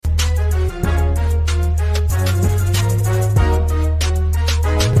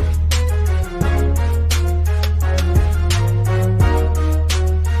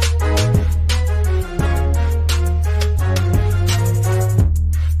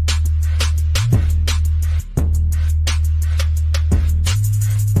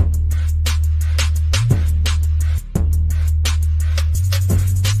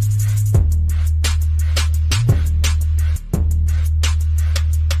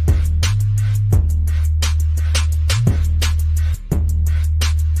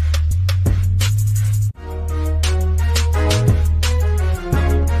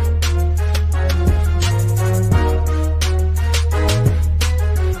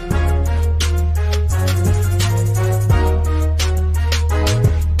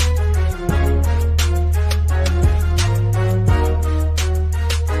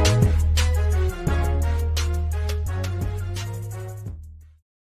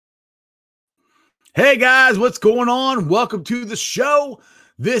Hey guys, what's going on? Welcome to the show.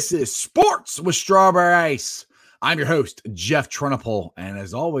 This is Sports with Strawberry Ice. I'm your host, Jeff Trenopole, and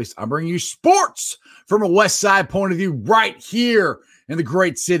as always, I'm bringing you sports from a West Side point of view right here in the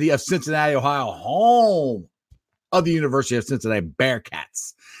great city of Cincinnati, Ohio, home of the University of Cincinnati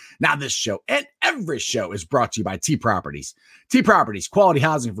Bearcats. Now, this show and every show is brought to you by T Properties. T Properties, quality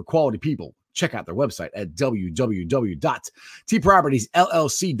housing for quality people. Check out their website at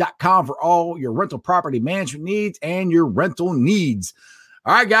www.tpropertiesllc.com for all your rental property management needs and your rental needs.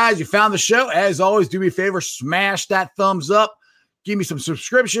 All right, guys, you found the show. As always, do me a favor, smash that thumbs up. Give me some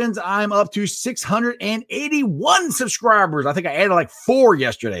subscriptions. I'm up to 681 subscribers. I think I added like 4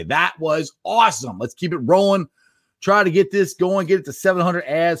 yesterday. That was awesome. Let's keep it rolling. Try to get this going, get it to 700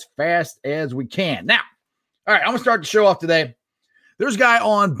 as fast as we can. Now, all right, I'm going to start the show off today. There's a guy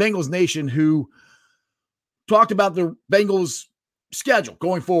on Bengals Nation who talked about the Bengals schedule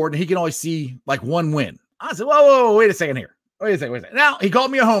going forward, and he can only see like one win. I said, whoa, wait a second here. Wait a second. Now, he called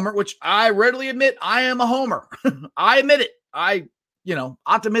me a homer, which I readily admit I am a homer. I admit it.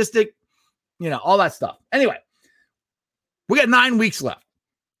 Optimistic, all that stuff. Anyway, we got 9 weeks left.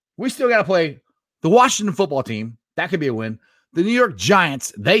 We still got to play the Washington football team. That could be a win. The New York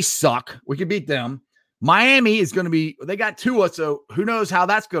Giants, they suck. We could beat them. Miami is going to be, they got Tua, so who knows how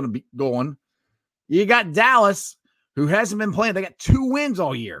that's going to be going. You got Dallas, who hasn't been playing. They got 2 wins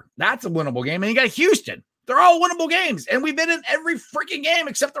all year. That's a winnable game. And you got Houston. They're all winnable games. And we've been in every freaking game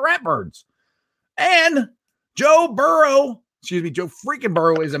except the Ratbirds. And Joe freaking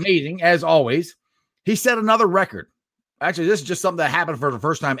Burrow is amazing, as always. He set another record. Actually, this is just something that happened for the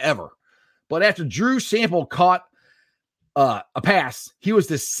first time ever. But after Drew Sample caught a pass, he was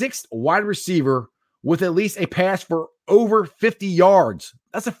the 6th wide receiver with at least a pass for over 50 yards.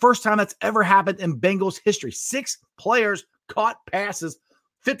 That's the first time that's ever happened in Bengals history. 6 players caught passes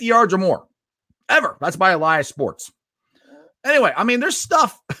 50 yards or more. Ever. That's by Elias Sports. Anyway, there's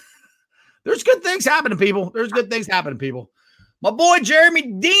stuff. There's good things happening, people. My boy Jeremy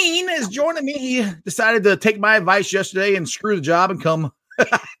Dean is joining me. He decided to take my advice yesterday and screw the job and come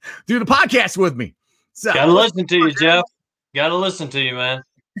do the podcast with me. So, gotta listen to you, Jeff. Gotta listen to you, man.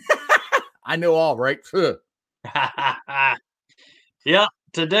 I know all, right? Yeah,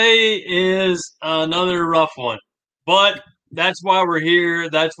 today is another rough one, but that's why we're here.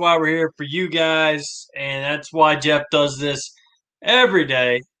 That's why we're here for you guys, and that's why Jeff does this every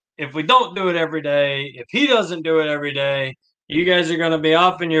day. If we don't do it every day, if he doesn't do it every day, you guys are going to be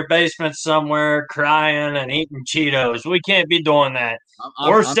off in your basement somewhere crying and eating Cheetos. We can't be doing that.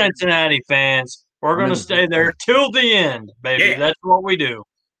 We're Cincinnati fans. We're going to stay there till the end, baby. Yeah. That's what we do.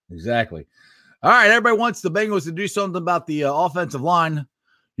 Exactly. All right, everybody wants the Bengals to do something about the offensive line.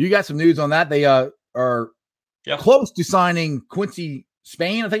 You got some news on that. They are close to signing Quincy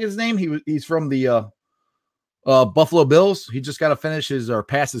Spain, I think is his name. He's from the Buffalo Bills. He just got to finish his or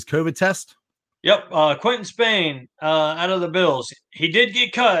pass his COVID test. Yep, Quentin Spain out of the Bills. He did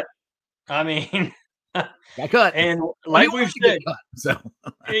get cut. Got cut. And like we've said,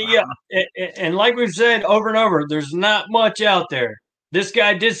 yeah, and like we've said over and over, there's not much out there. This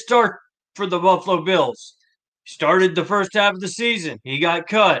guy did start for the Buffalo Bills. Started the first half of the season. He got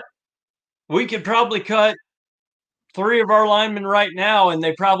cut. We could probably cut 3 of our linemen right now, and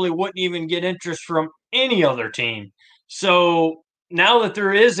they probably wouldn't even get interest from any other team. So now that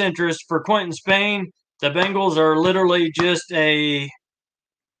there is interest for Quentin Spain, the Bengals are literally just a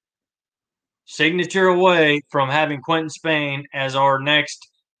signature away from having Quentin Spain as our next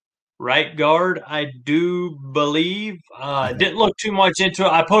right guard, I do believe. Didn't look too much into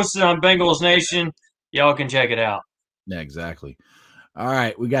it. I posted on Bengals Nation. Y'all can check it out. Yeah, exactly. All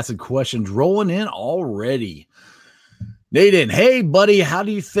right, we got some questions rolling in already. Nathan, hey, buddy, how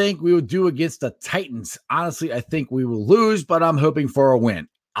do you think we would do against the Titans? Honestly, I think we will lose, but I'm hoping for a win.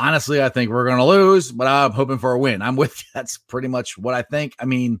 Honestly, I think we're going to lose, but I'm hoping for a win. I'm with you. That's pretty much what I think.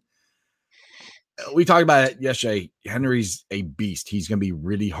 We talked about it yesterday. Henry's a beast. He's going to be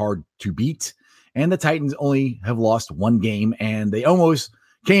really hard to beat. And the Titans only have lost 1 game, and they almost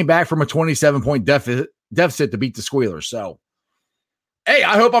came back from a 27-point deficit to beat the Squealers. So, hey,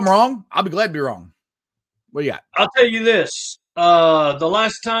 I hope I'm wrong. I'll be glad to be wrong. What do you got? I'll tell you this. The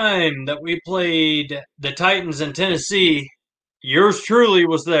last time that we played the Titans in Tennessee, yours truly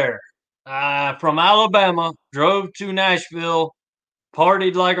was there. From Alabama, drove to Nashville,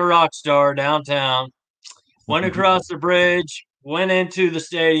 partied like a rock star downtown, went across the bridge, went into the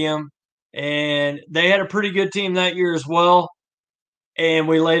stadium, and they had a pretty good team that year as well, and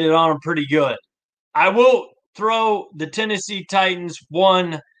we laid it on them pretty good. I will throw the Tennessee Titans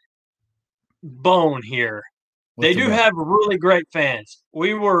one bone here. They do have really great fans.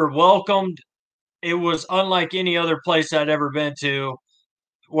 We were welcomed it was unlike any other place I'd ever been to.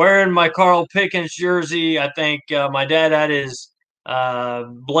 Wearing my Carl Pickens jersey, I think my dad had his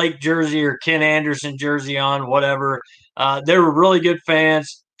Blake jersey or Ken Anderson jersey on, whatever. They were really good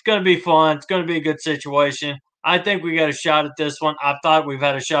fans. It's going to be fun. It's going to be a good situation. I think we got a shot at this one. I thought we've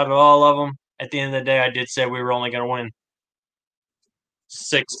had a shot at all of them. At the end of the day, I did say we were only going to win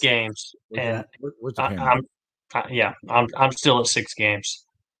 6 games, and I'm still at 6 games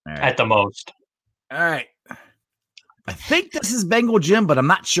at the most. All right. I think this is Bengal Jim, but I'm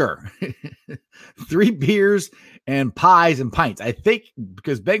not sure. 3 beers and pies and pints. I think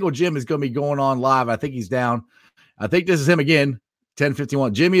because Bengal Jim is going to be going on live. I think he's down. I think this is him again.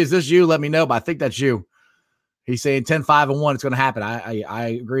 10:51. Jimmy, is this you? Let me know. But I think that's you. He's saying 10-5-1. It's going to happen.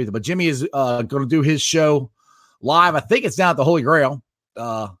 I agree with it. But Jimmy is going to do his show live. I think it's down at the Holy Grail.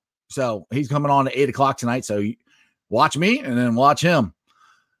 So he's coming on at 8:00 tonight. So watch me and then watch him.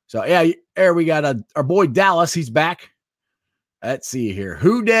 So yeah, there we got our boy Dallas. He's back. Let's see here.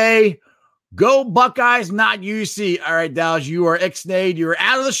 Who Day? Go Buckeyes, not UC. All right, Dallas, you are ixnayed. You're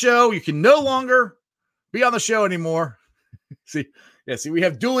out of the show. You can no longer be on the show anymore. See, we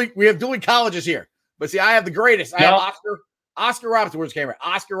have dueling colleges here. But see, I have the greatest. I have Oscar Robinson. Where's the camera?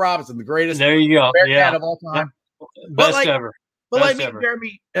 Oscar Robinson, the greatest. There you go. Bearcat of all time. Best ever. But like me and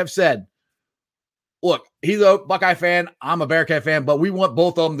Jeremy have said, look, he's a Buckeye fan. I'm a Bearcat fan, but we want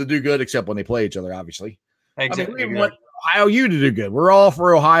both of them to do good, except when they play each other, obviously. Exactly. We want Ohio U to do good. We're all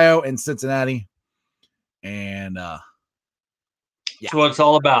for Ohio and Cincinnati. And that's what it's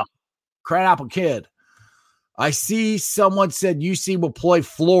all about. Crabapple Kid. I see someone said UC will play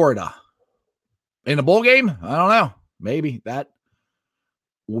Florida in a bowl game. I don't know. Maybe that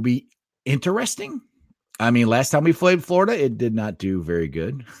will be interesting. I mean, last time we played Florida, it did not do very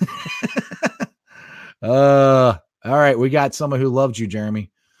good. All right. We got someone who loves you, Jeremy.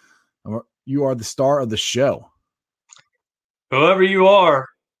 You are the star of the show. Whoever you are,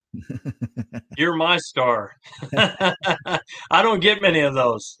 you're my star. I don't get many of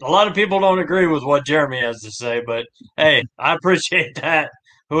those. A lot of people don't agree with what Jeremy has to say, but hey, I appreciate that.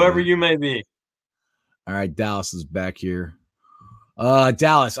 Whoever you may be. All right. Dallas is back here.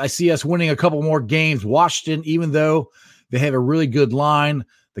 Dallas, I see us winning a couple more games. Washington, even though they have a really good line,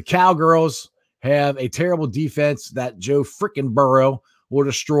 the Cowgirls have a terrible defense that Joe frickin' Burrow will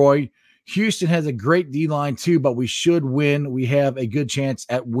destroy. Houston has a great D-line too, but we should win. We have a good chance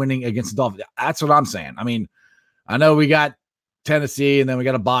at winning against the Dolphins. That's what I'm saying. I mean, I know we got Tennessee and then we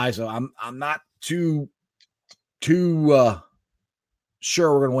got a bye, so I'm not too sure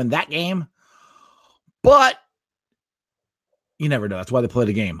we're going to win that game. But you never know. That's why they play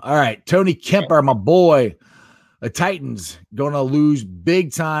the game. All right, Tony Kemper, my boy. The Titans going to lose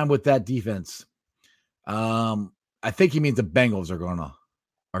big time with that defense. I think he means the Bengals are going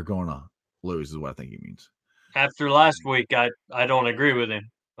to lose is what I think he means. After last week, I don't agree with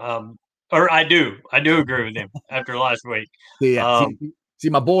him. Or I do agree with him after last week. Yeah. See,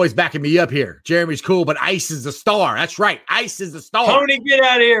 my boy's backing me up here. Jeremy's cool, but Ice is the star. That's right. Ice is the star. Tony, get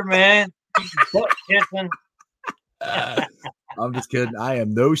out of here, man. I'm just kidding. I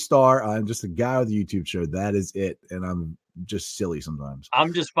am no star. I'm just a guy with a YouTube show. That is it. And I'm just silly sometimes.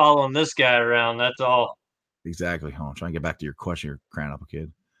 I'm just following this guy around. That's all. Exactly. I'm trying to get back to your question, your Crabapple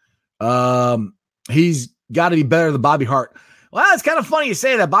Kid. He's got to be better than Bobby Hart. Well, it's kind of funny you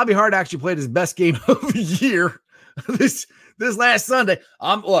say that. Bobby Hart actually played his best game of the year this last Sunday.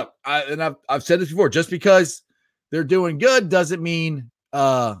 I've said this before. Just because they're doing good doesn't mean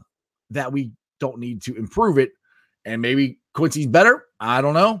that we don't need to improve it. And maybe Quincy's better. I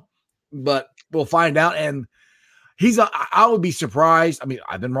don't know, but we'll find out. And I would be surprised. I mean,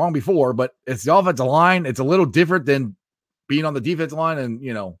 I've been wrong before, but it's the offensive line. It's a little different than being on the defensive line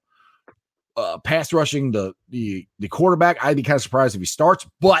and, pass rushing the quarterback. I'd be kind of surprised if he starts,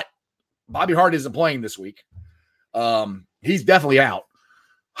 but Bobby Hart isn't playing this week. He's definitely out.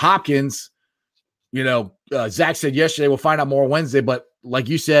 Hopkins, Zach said yesterday, we'll find out more Wednesday, but like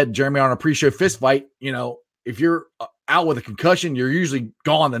you said, Jeremy, on a pre-show fist fight, if you're out with a concussion, you're usually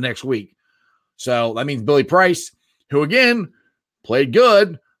gone the next week. So that means Billy Price, who again played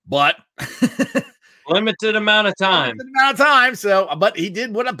good, but limited amount of time. So, but he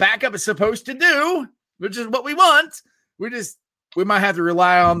did what a backup is supposed to do, which is what we want. We might have to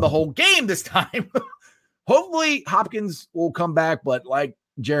rely on the whole game this time. Hopefully Hopkins will come back, but like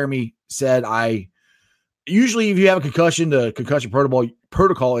Jeremy said, usually if you have a concussion, the concussion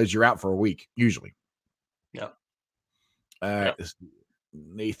protocol is you're out for a week, usually. Yeah. All right. Yep.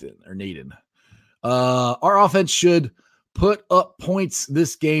 Nathan. Our offense should put up points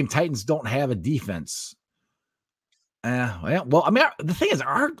this game. Titans don't have a defense. The thing is,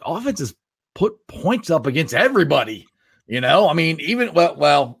 our offense is put points up against everybody. I mean, even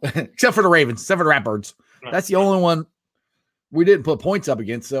well, except for the Ravens, except for the Ratbirds. That's the only one we didn't put points up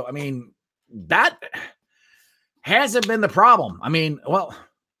against. So, I mean, that hasn't been the problem. I mean, well,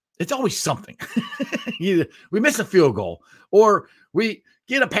 it's always something. We miss a field goal, or we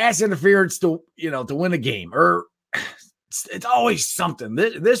get a pass interference to win a game, or it's always something.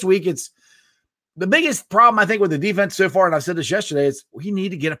 This week, it's the biggest problem, I think, with the defense so far, and I said this yesterday, is we need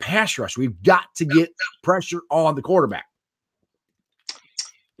to get a pass rush. We've got to get pressure on the quarterback.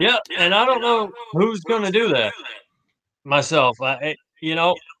 Yeah, and I don't know who's going to do that myself. Half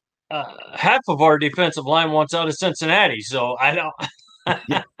of our defensive line wants out of Cincinnati, so I don't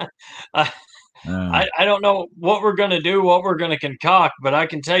I don't know what we're going to do, what we're going to concoct, but I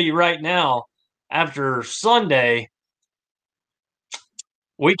can tell you right now, after Sunday,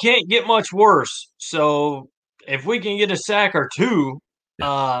 we can't get much worse. So if we can get a sack or two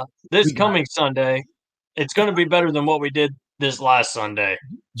this coming Sunday, it's going to be better than what we did this last Sunday.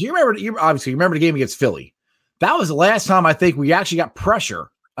 Do you remember? Obviously, you remember the game against Philly? That was the last time I think we actually got pressure.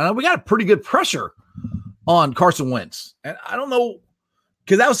 We got a pretty good pressure on Carson Wentz, and I don't know,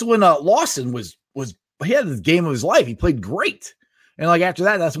 because that was when Lawson was he had the game of his life. He played great, and like after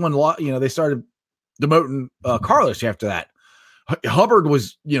that, that's when they started demoting Carlos. After that, Hubbard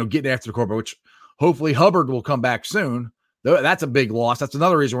was getting after the quarterback, which hopefully Hubbard will come back soon. That's a big loss. That's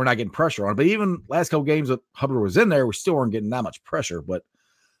another reason we're not getting pressure on it. But even last couple games that Hubbard was in there, we still weren't getting that much pressure. But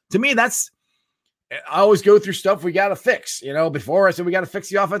to me, I always go through stuff we got to fix. Before I said we got to fix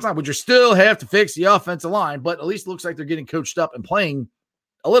the offensive line, but you still have to fix the offensive line. But at least it looks like they're getting coached up and playing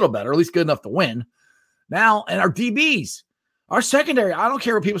a little better, at least good enough to win. Now, and our DBs, our secondary, I don't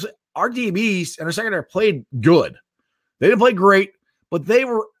care what people say, our DBs and our secondary played good. They didn't play great, but they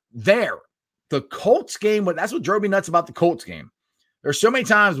were there. The Colts game, that's what drove me nuts about the Colts game. There's so many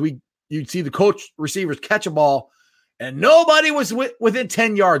times you'd see the Colts receivers catch a ball and nobody was within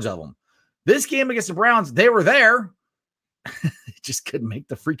 10 yards of them. This game against the Browns, they were there. Just couldn't make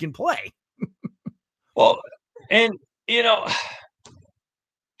the freaking play. Well, and,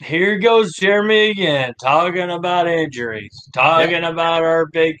 here goes Jeremy again, talking about injuries, talking about our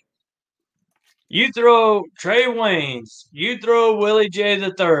big. You throw Trey Waynes, you throw Willie J.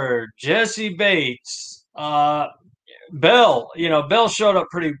 III, Jesse Bates, Bell. Bell showed up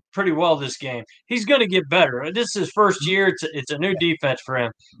pretty well this game. He's going to get better. This is his first year. It's a new defense for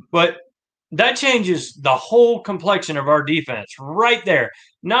him. But that changes the whole complexion of our defense right there.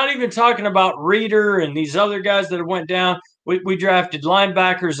 Not even talking about Reeder and these other guys that went down. We drafted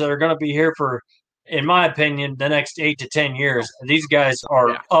linebackers that are going to be here for, in my opinion, the next 8 to 10 years. These guys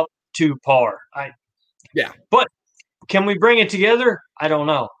are up to par. But can we bring it together? I don't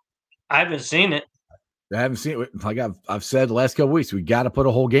know. I haven't seen it. I haven't seen it. Like I've said the last couple weeks, we got to put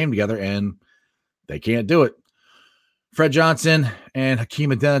a whole game together, and they can't do it. Fred Johnson and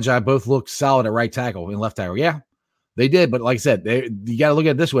Hakeem Adeniji both looked solid at right tackle and left tackle. Yeah, they did. But like I said, you got to look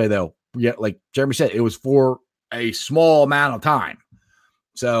at it this way, though. Yeah, like Jeremy said, it was for a small amount of time.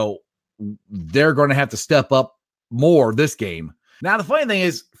 So they're going to have to step up more this game. Now, the funny thing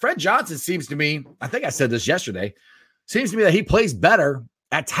is, Fred Johnson seems to me, I think I said this yesterday, seems to me that he plays better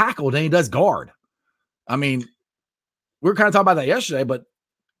at tackle than he does guard. I mean, we were kind of talking about that yesterday, but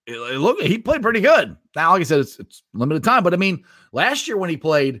he played pretty good. Now, like I said, it's limited time, but I mean, last year when he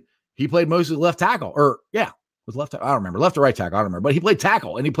played mostly left tackle, was left tackle. I don't remember, left or right tackle. I don't remember, but he played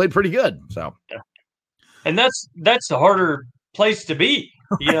tackle and he played pretty good. So, and that's the harder place to be.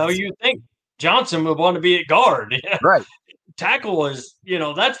 You think Johnson would want to be at guard, right? Tackle is,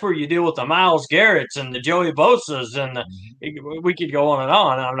 that's where you deal with the Myles Garretts and the Joey Bosa's, and we could go on and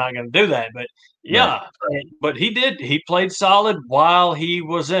on. I'm not going to do that, but but he played solid while he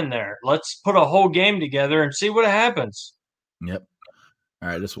was in there. Let's put a whole game together and see what happens. Yep. All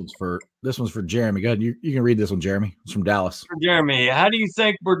right, this one's for Jeremy. Go ahead. You can read this one, Jeremy. It's from Dallas. For Jeremy, how do you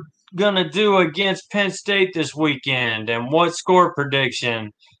think we're going to do against Penn State this weekend, and what score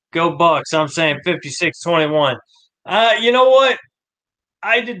prediction? Go Bucks. I'm saying 56-21. You know what?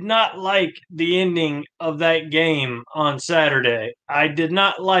 I did not like the ending of that game on Saturday. I did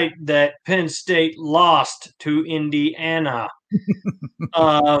not like that Penn State lost to Indiana.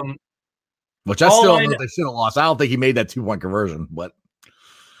 Which I still don't know if they should have lost. I don't think he made that 2-point conversion, but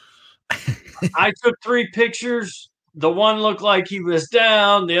I took 3 pictures. The one looked like he was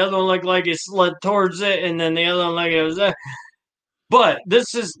down. The other one looked like it slid towards it, and then the other one like it was there. But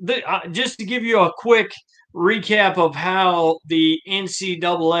this is just to give you a quick recap of how the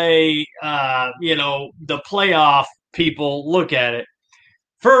NCAA, the playoff people look at it.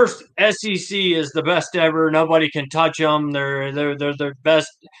 First, SEC is the best ever. Nobody can touch them. They're the best.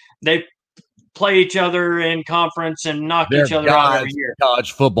 They play each other in conference and knock They're each other out every gods year. in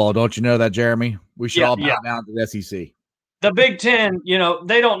college football. Don't you know that, Jeremy? We should all bow Yeah. down to the SEC. The Big Ten,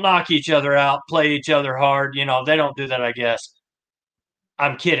 they don't knock each other out, play each other hard. They don't do that, I guess.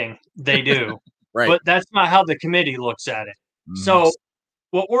 I'm kidding. They do. Right. But that's not how the committee looks at it. So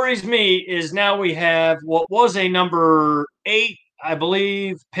what worries me is now we have what was a number 8, I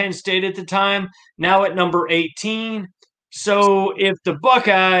believe, Penn State at the time, now at number 18. So if the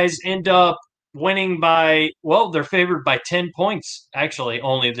Buckeyes end up winning they're favored by 10 points, actually,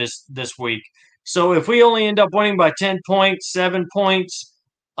 only this week. So if we only end up winning by 10 points, 7 points,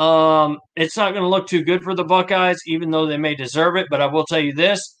 it's not going to look too good for the Buckeyes, even though they may deserve it. But I will tell you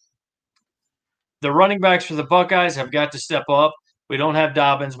this. The running backs for the Buckeyes have got to step up. We don't have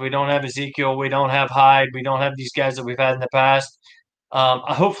Dobbins. We don't have Ezekiel. We don't have Hyde. We don't have these guys that we've had in the past.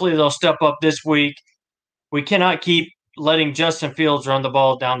 Hopefully they'll step up this week. We cannot keep letting Justin Fields run the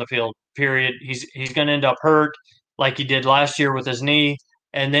ball down the field, period. He's going to end up hurt like he did last year with his knee,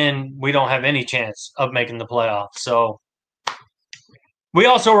 and then we don't have any chance of making the playoffs. So we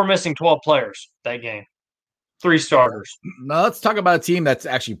also were missing 12 players that game, 3 starters. Now let's talk about a team that's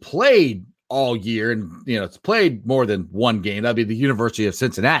actually played all year, and it's played more than one game. That'd be the University of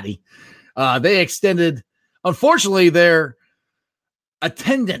Cincinnati. They extended, unfortunately, their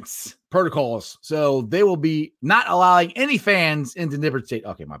attendance protocols, so they will be not allowing any fans into Nippert State.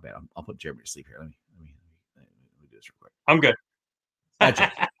 Okay, my bad. I'll put Jeremy to sleep here. Let me do this real quick. I'm good.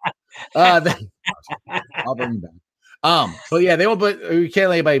 I'll bring him back. But yeah, they won't put. We can't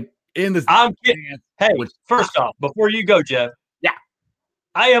let anybody in this. I'm kidding. Hey, first off, before you go, Jeff. Yeah.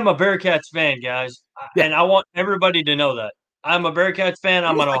 I am a Bearcats fan, guys, and I want everybody to know that. I'm a Bearcats fan.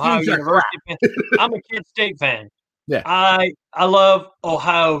 I'm an Ohio University fan. I'm a Kent State fan. Yeah. I love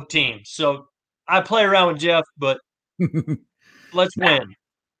Ohio teams. So I play around with Jeff, but let's win.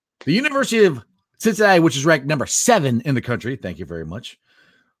 The University of Cincinnati, which is ranked number 7 in the country, thank you very much,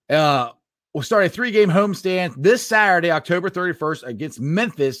 will start a 3-game homestand this Saturday, October 31st, against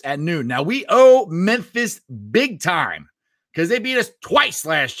Memphis at noon. Now, we owe Memphis big time because they beat us twice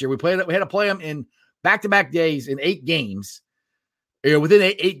last year. We had to play them in back-to-back days in 8 games, within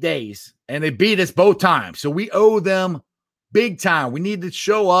 8 days, and they beat us both times. So we owe them big time. We need to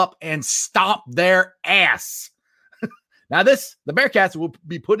show up and stomp their ass. Now, the Bearcats will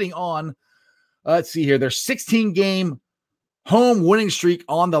be putting on, let's see here, their 16-game home winning streak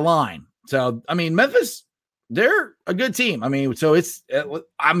on the line. So, Memphis, they're a good team. SMU, I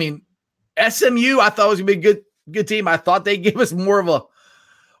thought was going to be a good team. I thought they'd give us more of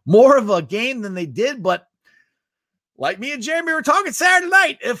a game than they did, but like me and Jeremy were talking Saturday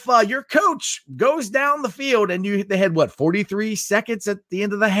night, if your coach goes down the field and they had 43 seconds at the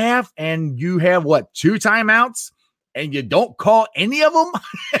end of the half, and you have 2 timeouts, and you don't call any of them,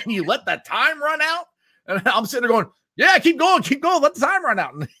 and you let the time run out, and I'm sitting there going, yeah, keep going, let the time run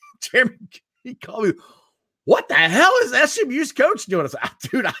out. And Jeremy, he called me, what the hell is SMU's coach doing? I was like,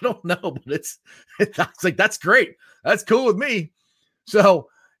 dude, I don't know, but it's like, that's great. That's cool with me. So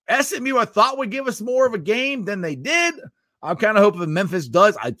SMU, I thought would give us more of a game than they did. I'm kind of hoping Memphis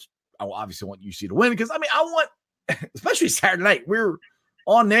does. I obviously want UC to win because, I want, especially Saturday night, we're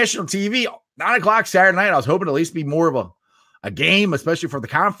on national TV, 9 o'clock Saturday night. I was hoping to at least be more of a game, especially for the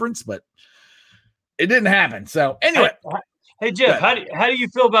conference, but it didn't happen. So anyway. Hey, Jeff, how do you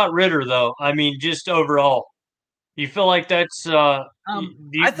feel about Ritter, though? Just overall. You feel like that's do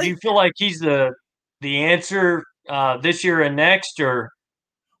you feel like he's the answer this year and next, or?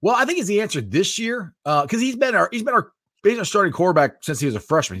 Well, I think he's the answer this year because he's been our starting quarterback since he was a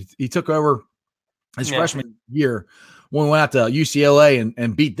freshman. He took over his freshman year when we went out to UCLA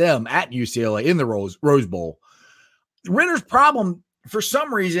and beat them at UCLA in the Rose Bowl. Ritter's problem for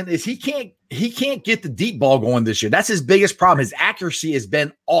some reason is he can't get the deep ball going this year. That's his biggest problem. His accuracy has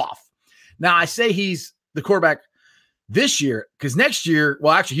been off. Now, I say he's the quarterback this year because next year,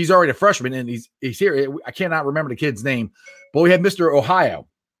 well, actually, he's already a freshman and he's here. I cannot remember the kid's name, but we have Mr. Ohio.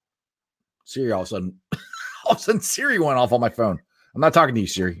 Siri, all of a sudden, Siri went off on my phone. I'm not talking to you,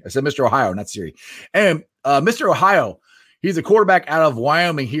 Siri. I said Mr. Ohio, not Siri. And Mr. Ohio, he's a quarterback out of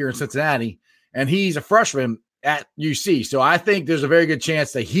Wyoming here in Cincinnati, and he's a freshman at UC. So I think there's a very good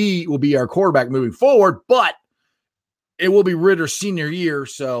chance that he will be our quarterback moving forward, but it will be Ritter's senior year.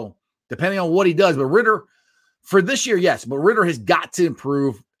 So depending on what he does, but Ritter for this year, yes, but Ritter has got to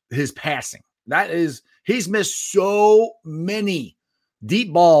improve his passing. He's missed so many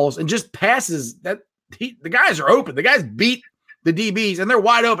deep balls and just passes that the guys are open. The guys beat the DBs and they're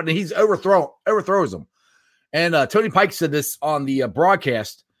wide open and he's overthrows them. And Tony Pike said this on the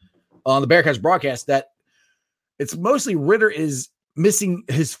broadcast, on the Bearcats broadcast, that it's mostly Ritter is missing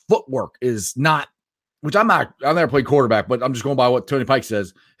his footwork is not, which I've never played quarterback, but I'm just going by what Tony Pike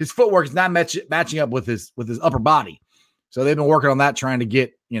says. His footwork is not matching up with his upper body. So they've been working on that, trying to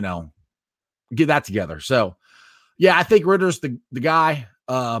get that together. So yeah, I think Ritter's the guy.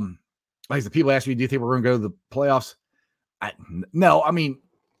 Like the people ask me, do you think we're going to go to the playoffs? No, I mean,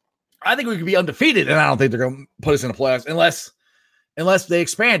 I think we could be undefeated, and I don't think they're going to put us in the playoffs unless they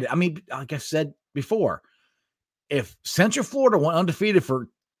expand it. I mean, like I said before, if Central Florida went undefeated for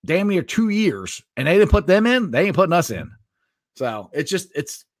damn near 2 years and they didn't put them in, they ain't putting us in. So it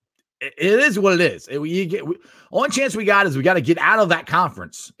is what it is. Only chance we got is we got to get out of that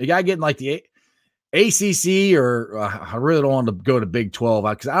conference. You got to get in like the ACC, or I really don't want to go to Big 12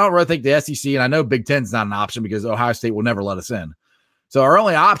 because I don't really think the SEC, and I know Big 10 is not an option because Ohio State will never let us in. So our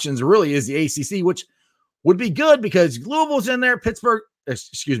only options really is the ACC, which would be good because Louisville's in there,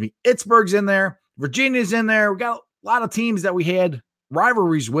 Pittsburgh's in there, Virginia's in there. We got a lot of teams that we had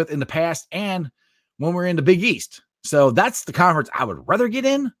rivalries with in the past and when we're in the Big East. So that's the conference I would rather get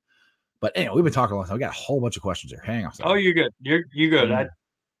in. But anyway, we've been talking a long time. We got a whole bunch of questions here. Hang on. Oh, you're good. You're good.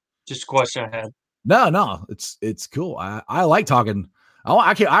 Just a question I had. No, it's cool. I like talking.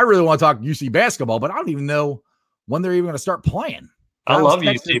 I really want to talk UC basketball, but I don't even know when they're even going to start playing. I love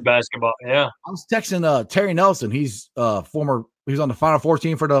UC basketball. Yeah. I was texting Terry Nelson. He's he was on the Final Four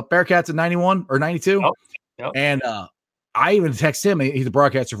team for the Bearcats in 91 or 92. Oh, yep. And I even text him. He's a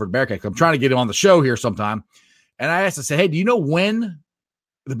broadcaster for the Bearcats. I'm trying to get him on the show here sometime. And I asked him, hey, do you know when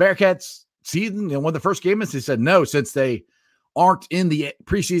the Bearcats season and when the first game is? He said no, since they aren't in the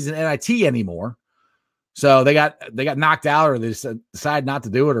preseason NIT anymore. So they got knocked out, or they decided not to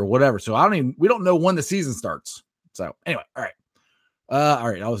do it, or whatever. So we don't know when the season starts. So anyway, all right. All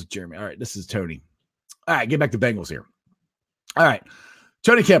right, that was Jeremy. All right, this is Tony. All right, get back to Bengals here. All right,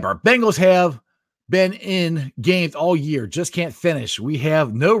 Tony Kemper. Bengals have been in games all year, just can't finish. We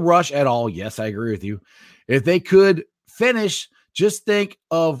have no rush at all. Yes, I agree with you. If they could finish, just think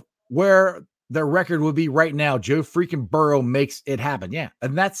of where their record would be right now. Joe freaking Burrow makes it happen. Yeah,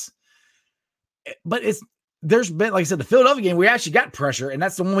 and there's been, like I said, the Philadelphia game, we actually got pressure, and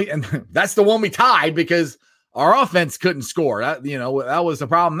that's the one we tied because our offense couldn't score. That was the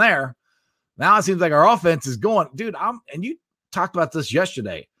problem there. Now it seems like our offense is going, dude. And you talked about this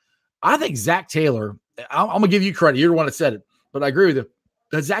yesterday. I think Zach Taylor, I'm gonna give you credit. You're the one that said it, but I agree with you.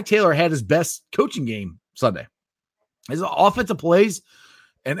 That Zach Taylor had his best coaching game Sunday. His offensive plays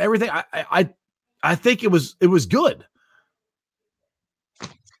and everything. I think it was good.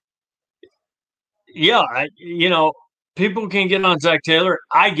 Yeah, people can get on Zach Taylor.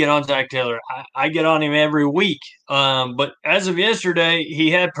 I get on Zach Taylor. I get on him every week. But as of yesterday, he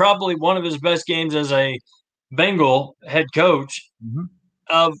had probably one of his best games as a Bengal head coach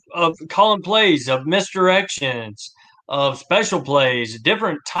of calling plays, of misdirections, of special plays,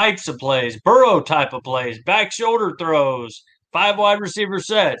 different types of plays, Burrow type of plays, back shoulder throws, 5 wide receiver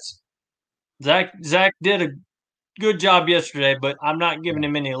sets. Zach did a good job yesterday, but I'm not giving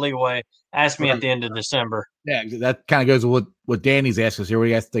him any leeway. Ask me at the end of December. Yeah, that kind of goes with what Danny's asking us here. What do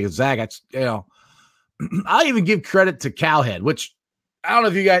you guys think of Zach? I'll even give credit to Cowhead, which I don't know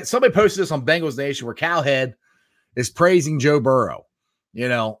if you guys, somebody posted this on Bengals Nation where Cowhead is praising Joe Burrow.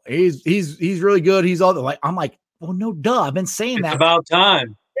 He's really good. He's all like, I'm like, well, no, duh. I've been saying that. It's about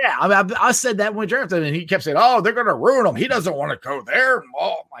time. Yeah, I said that when we drafted him, and he kept saying, "Oh, they're going to ruin him. He doesn't want to go there."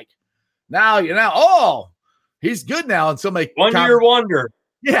 Oh, I'm like, now, he's good now. And somebody 1 year wonder.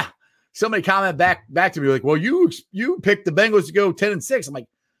 Yeah, somebody comment back to me like, "Well, you picked the Bengals to go 10-6." I'm like,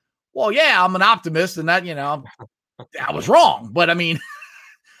 "Well, yeah, I'm an optimist, and that I was wrong, but I mean,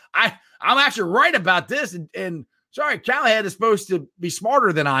 I'm actually right about this." And sorry, Callahan is supposed to be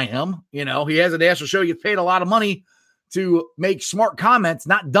smarter than I am. He has a national show. He gets paid a lot of money to make smart comments,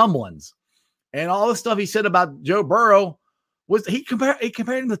 not dumb ones. And all the stuff he said about Joe Burrow was he compared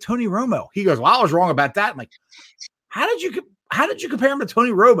him to Tony Romo. He goes, "Well, I was wrong about that." I'm like, how did you compare him to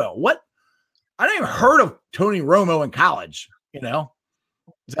Tony Romo? What? I didn't even heard of Tony Romo in college.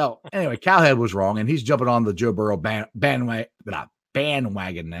 So anyway, Cowhead was wrong, and he's jumping on the Joe Burrow bandwagon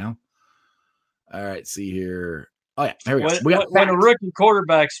now. All right, see here. Oh yeah, there we go. When a rookie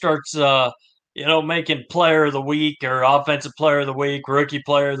quarterback starts, making player of the week or offensive player of the week, rookie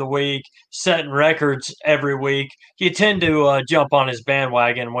player of the week, setting records every week, you tend to jump on his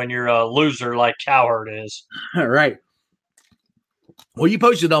bandwagon when you're a loser like Cowherd is. All right. Well, you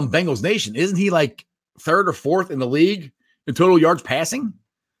posted on Bengals Nation. Isn't he like 3rd or 4th in the league in total yards passing?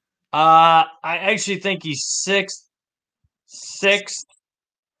 I actually think he's 6th.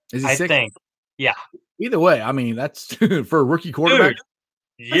 Is he 6th? I think. Yeah. Either way, I mean, that's for a rookie quarterback.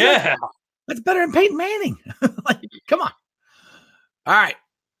 Dude, yeah. That's better than Peyton Manning. Like, come on. All right.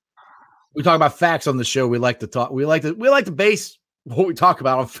 We talk about facts on the show. We like to base what we talk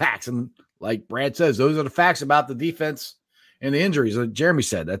about on facts. And like Brad says, those are the facts about the defense and the injuries. Like Jeremy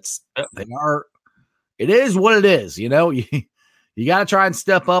said, it is what it is. You know, you got to try and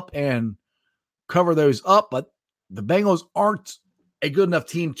step up and cover those up, but the Bengals aren't a good enough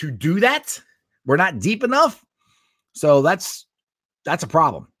team to do that. We're not deep enough. So that's a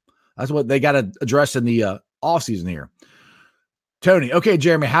problem. That's what they got to address in the offseason here. Tony. Okay,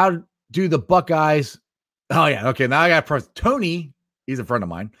 Jeremy, how do the Buckeyes? Oh, yeah. Okay, now I got Tony. He's a friend of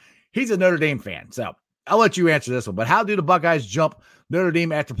mine. He's a Notre Dame fan. So I'll let you answer this one. But how do the Buckeyes jump Notre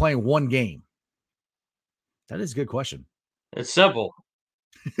Dame after playing one game? That is a good question. It's simple.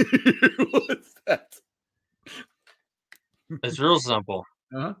 What's that? It's real simple.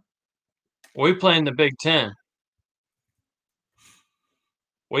 Uh-huh. We play in the Big Ten.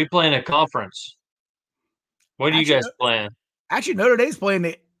 We play in a conference. What are you guys playing? Actually, Notre Dame's playing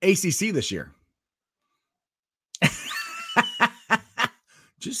the ACC this year.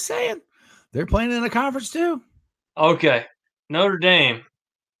 Just saying. They're playing in a conference too. Okay. Notre Dame,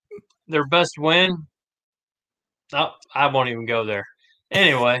 their best win. Oh, I won't even go there.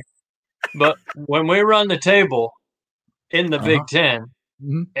 Anyway, but when we run the table in the Big Ten,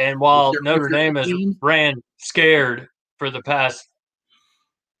 and while Notre Dame has ran scared for the past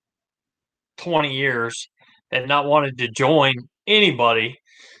 20 years and not wanted to join anybody,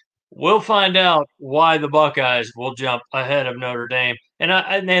 we'll find out why the Buckeyes will jump ahead of Notre Dame.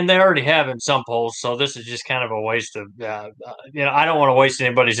 And they already have in some polls, so this is just kind of a waste of, I don't want to waste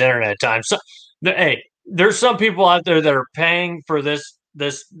anybody's internet time. So, hey, there's some people out there that are paying for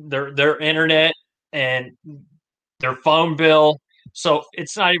their internet and their phone bill, so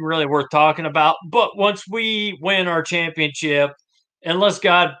it's not even really worth talking about. But once we win our championship, unless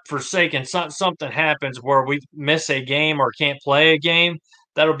God forsaken something happens where we miss a game or can't play a game,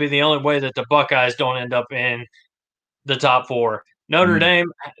 that'll be the only way that the Buckeyes don't end up in the top four. Notre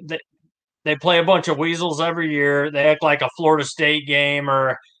Dame, they play a bunch of weasels every year. They act like a Florida State game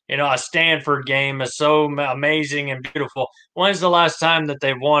or a Stanford game is so amazing and beautiful. When's the last time that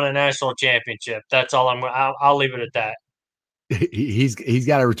they've won a national championship? That's all I'll leave it at that. He's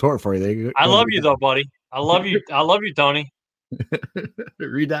got a retort for you. I love you though, buddy. I love you. I love you, Tony.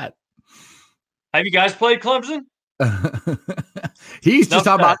 Read that. Have you guys played Clemson? He's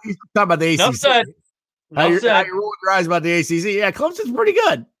talking about the ACC. Enough said. How you're rolling your eyes about the ACC? Yeah, Clemson's pretty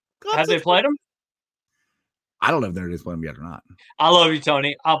good. Have they played them? I don't know if they're just playing them yet or not. I love you,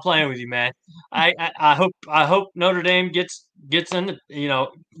 Tony. I'll play with you, man. I hope Notre Dame gets in the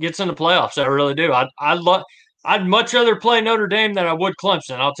playoffs. I really do. I'd much rather play Notre Dame than I would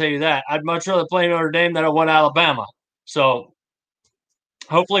Clemson. I'll tell you that. I'd much rather play Notre Dame than I would Alabama. So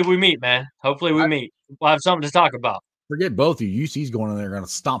hopefully we meet, man. Hopefully we meet. We'll have something to talk about. Forget both of you. UC's going in there, going to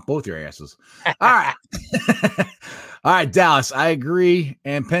stomp both your asses. All right. All right, Dallas. I agree.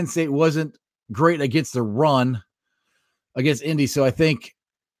 And Penn State wasn't great against the run against Indy, so I think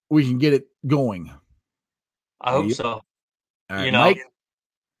we can get it going. I hope so. All right, Mike.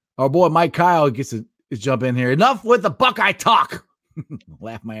 Our boy Mike Kyle gets to jump in here. Enough with the Buckeye talk.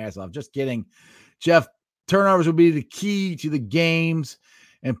 Laugh my ass off. Just kidding. Jeff, turnovers will be the key to the games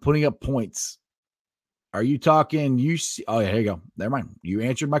and putting up points. Are you talking UC? Oh, yeah, here you go. Never mind. You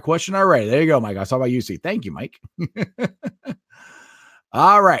answered my question already. There you go, Mike. I was talking about UC. Thank you, Mike.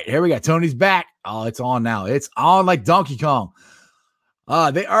 All right, here we go. Tony's back. Oh, it's on now. It's on like Donkey Kong.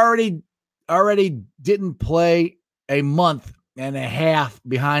 They already didn't play a month and a half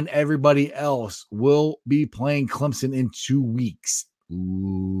behind everybody else. We'll be playing Clemson in 2 weeks.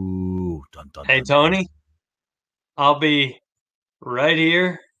 Ooh. Dun, dun, hey, dun, Tony, dun. I'll be right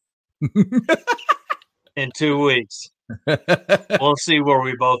here in 2 weeks. We'll see where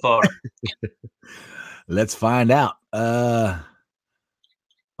we both are. Let's find out.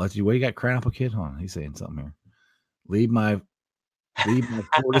 Let's see. What you got? Crying up a kid? Hold on. He's saying something here. Leave my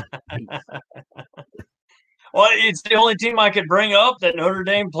Florida. Well, it's the only team I could bring up that Notre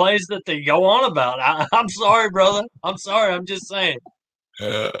Dame plays that they go on about. I'm sorry, brother. I'm sorry. I'm just saying.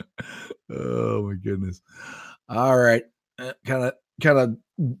 Oh my goodness. All right. Kind of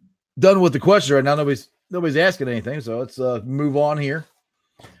done with the question right now. Nobody's asking anything, so let's move on here.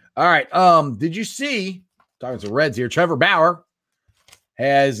 All right. Did you see, talking to Reds here, Trevor Bauer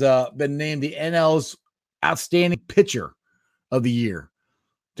has been named the NL's outstanding pitcher of the year.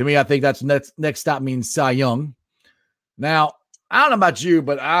 To me, I think that's next stop means Cy Young. Now, I don't know about you,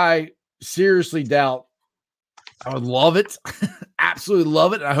 but I seriously doubt I would love it. Absolutely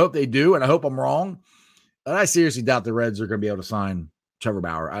love it. And I hope they do. And I hope I'm wrong. But I seriously doubt the Reds are going to be able to sign Trevor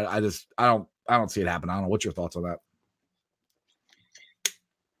Bauer. I don't see it happen. I don't know. What's your thoughts on that?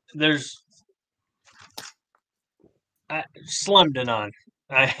 there's slim to none.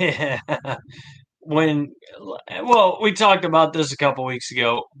 We talked about this a couple weeks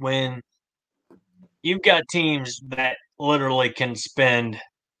ago. When you've got teams that literally can spend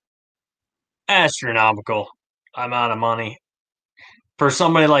astronomical amount of money for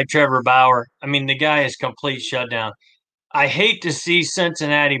somebody like Trevor Bauer. I mean, the guy is complete shutdown. I hate to see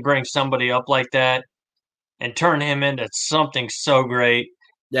Cincinnati bring somebody up like that and turn him into something so great.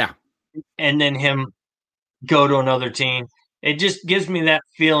 Yeah. And then him go to another team. It just gives me that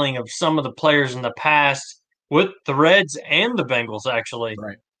feeling of some of the players in the past with the Reds and the Bengals, actually,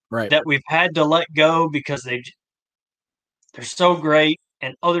 right, that we've had to let go because they're so great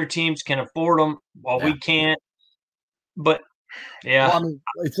and other teams can afford them while we can't. But yeah, well, I mean,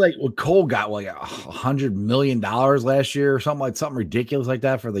 it's like Cole got like $100 million last year or something ridiculous like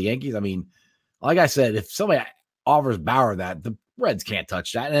that for the Yankees. I mean, like I said, if somebody offers Bauer that, the Reds can't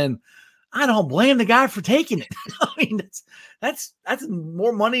touch that, and I don't blame the guy for taking it. I mean, that's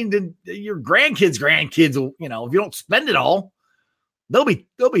more money than your grandkids. You know, if you don't spend it all, they'll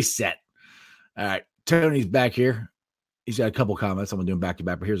be set. All right, Tony's back here. He's got a couple comments. I'm gonna do them back to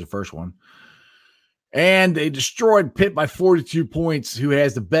back, but here's the first one. And they destroyed Pitt by 42 points, who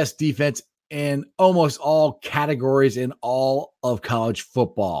has the best defense in almost all categories in all of college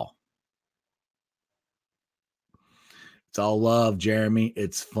football. It's all love, Jeremy.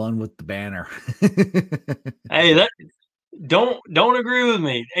 It's fun with the banner. Hey, don't agree with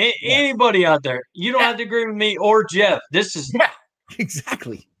me. Anybody out there, you don't have to agree with me or Jeff. This is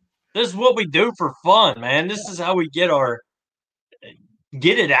exactly. This is what we do for fun, man. This is how we get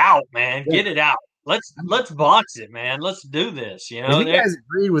it out, man. Get it out. Let's box it, man. Let's do this. You know, if you guys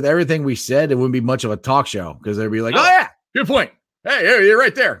agreed with everything we said, it wouldn't be much of a talk show because they'd be like, "Oh yeah, good point. Hey, you're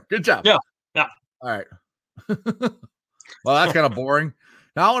right there. Good job." Yeah. All right. Well, that's kind of boring.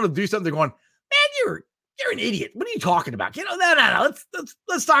 Now I want to do something going, man, you're an idiot. What are you talking about? You know, no.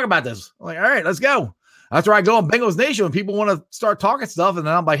 Let's talk about this. I'm like, all right, let's go. That's where I go on Bengals Nation when people want to start talking stuff, and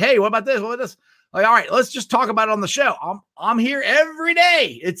then I'm like, hey, what about this? What about this? Like, all right, let's just talk about it on the show. I'm here every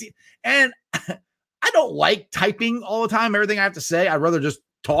day. And I don't like typing all the time, everything I have to say. I'd rather just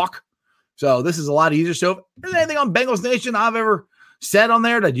talk. So this is a lot easier. So if there's anything on Bengals Nation I've ever said on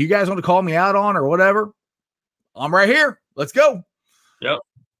there that you guys want to call me out on or whatever, I'm right here. Let's go. Yep.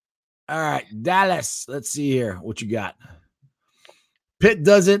 All right, Dallas. Let's see here. What you got? Pitt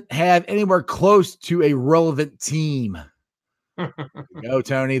doesn't have anywhere close to a relevant team. Go,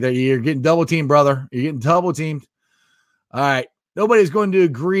 Tony. You're getting double teamed, brother. You're getting double teamed. All right. Nobody's going to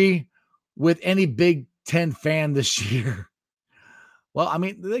agree with any Big Ten fan this year. Well, I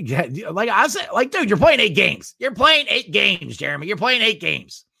mean, like I said, dude, you're playing 8 games. You're playing 8 games, Jeremy. You're playing 8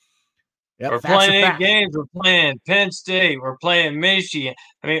 games. Yep, we're playing 8 games. We're playing Penn State. We're playing Michigan.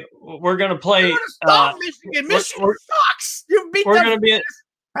 I mean, we're going to play. Michigan. Michigan sucks. You've beat we're them going to be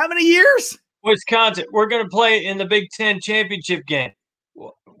how many years? Wisconsin. We're going to play in the Big Ten championship game.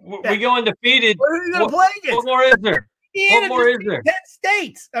 We go undefeated. What are you going to play against? What more is there? Indiana, what more is there? Penn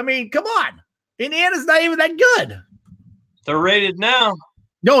State. I mean, come on. Indiana's not even that good. They're rated now.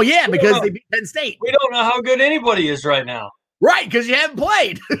 No, yeah, because they beat Penn State. We don't know how good anybody is right now. Right, because you haven't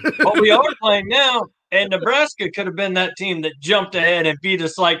played. But we are playing now, and Nebraska could have been that team that jumped ahead and beat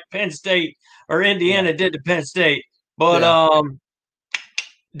us like Penn State or Indiana did to Penn State. But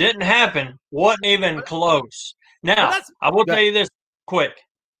didn't happen. Wasn't even close. Now, I will tell you this quick.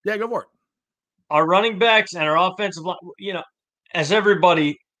 Yeah, go for it. Our running backs and our offensive line, you know, as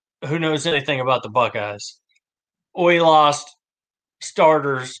everybody who knows anything about the Buckeyes, we lost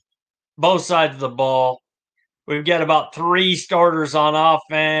starters, both sides of the ball. We've got about 3 starters on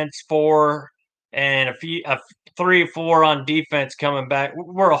offense, 4, and 3 or 4 on defense coming back.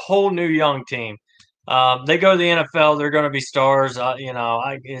 We're a whole new young team. They go to the NFL, they're going to be stars.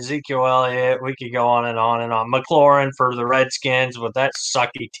 Ezekiel Elliott, we could go on and on and on. McLaurin for the Redskins with that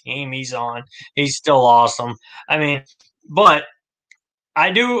sucky team he's on. He's still awesome. I mean, but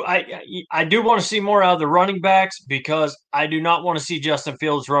I do want to see more out of the running backs because I do not want to see Justin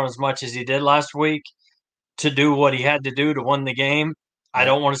Fields run as much as he did last week to do what he had to do to win the game. I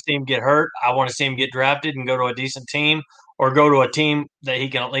don't want to see him get hurt. I want to see him get drafted and go to a decent team or go to a team that he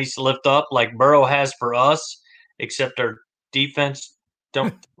can at least lift up like Burrow has for us, except our defense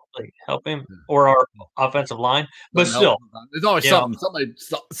don't really help him or our offensive line. But still. There's always something.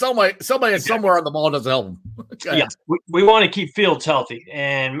 Somebody somewhere on the ball doesn't help him. Yeah, we want to keep Fields healthy.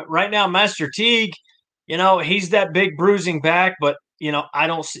 And right now, Master Teague, you know, he's that big bruising back, but you know,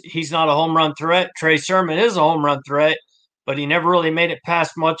 he's not a home run threat. Trey Sermon is a home run threat, but he never really made it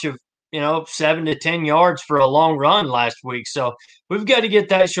past much of 7 to 10 yards for a long run last week. So we've got to get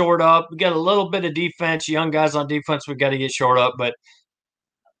that shored up. We got a little bit of defense, young guys on defense. We've got to get shored up, but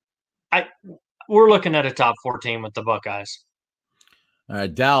we're looking at a top 4 team with the Buckeyes. All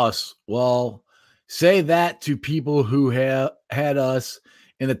right, Dallas. Well, say that to people who have had us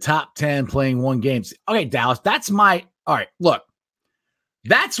in the top 10 playing one game. Okay, Dallas, that's all right, look,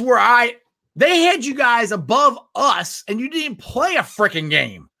 that's where they had you guys above us and you didn't play a freaking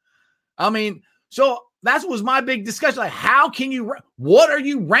game. I mean, so that was my big discussion. Like, how can what are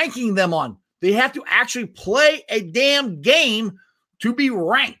you ranking them on? They have to actually play a damn game to be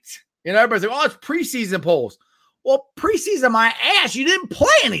ranked. Everybody's like, oh, it's preseason polls. Well, preseason, my ass, you didn't play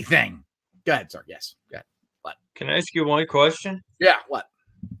anything. Go ahead, sir. Yes. Go ahead. What? Can I ask you one question? Yeah. What?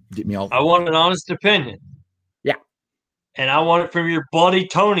 Get me all. I want an honest opinion. Yeah. And I want it from your buddy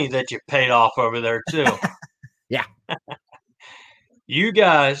Tony that you paid off over there, too. Yeah. You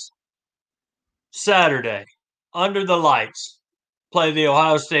guys, Saturday, under the lights, play the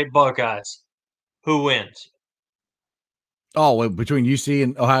Ohio State Buckeyes. Who wins? Oh, between UC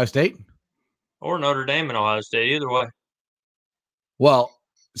and Ohio State? Or Notre Dame and Ohio State, either way. Well,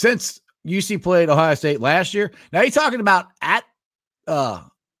 since UC played Ohio State last year, now are you talking about at the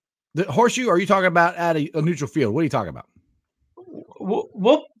Horseshoe, or are you talking about at a neutral field? What are you talking about?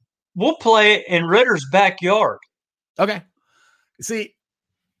 We'll play in Ritter's backyard. Okay. See,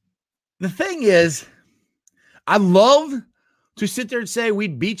 the thing is, I love to sit there and say we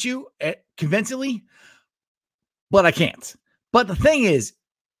beat you convincingly, but I can't. But the thing is,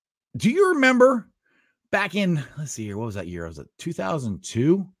 do you remember back in, let's see here, what was that year? Was it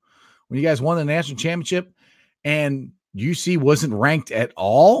 2002 when you guys won the national championship and UC wasn't ranked at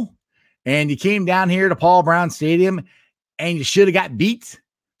all? And you came down here to Paul Brown Stadium and you should have got beat.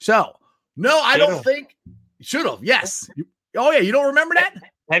 So, no, I don't think should have. Yes. Oh, yeah. You don't remember that?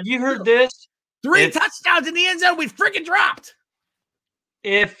 Have you heard this? 3 touchdowns in the end zone. We freaking dropped.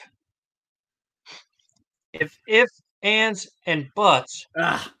 If ands, and buts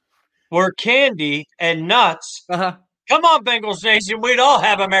were candy and nuts, come on, Bengals Nation, we'd all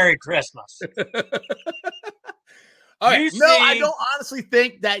have a Merry Christmas. Okay. No, I don't honestly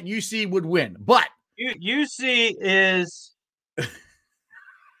think that UC would win, but UC is.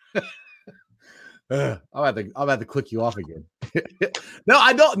 I'm about to click you off again. No,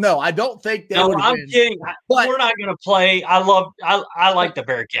 I don't. No, I don't think they would I'm win. kidding. But we're not going to play. I like the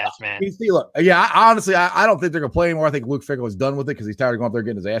Bearcats, man. You see, look, yeah. Honestly, I don't think they're going to play anymore. I think Luke Fickell is done with it because he's tired of going up there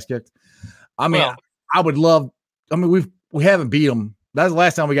getting his ass kicked. I mean, I would love. I mean, we haven't beat them. That was the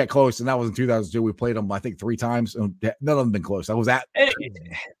last time we got close, and that was in 2002. We played them, I think, 3 times, and none of them been close. I was at.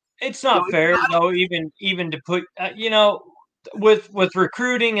 It's not fair though, even to put with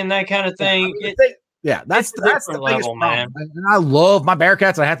recruiting and that kind of thing. That's the level, man. And I love my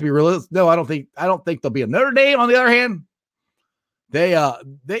Bearcats. I have to be realistic. No, I don't think they'll be a Notre Dame. On the other hand, they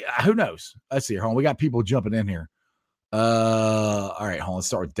who knows? Let's see here. Hold on. We got people jumping in here. All right, hold on. Let's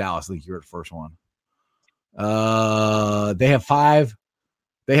start with Dallas. I think you're the first one.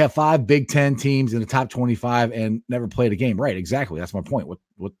 They have 5 Big Ten teams in the top 25 and never played a game. Right, exactly. That's my point. What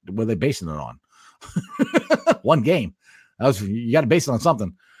are they basing it on? One game. You got to base it on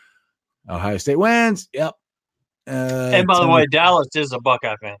something. Ohio State wins. Yep. And by the way, Dallas is a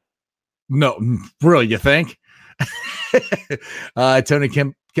Buckeye fan. No, really, you think? Tony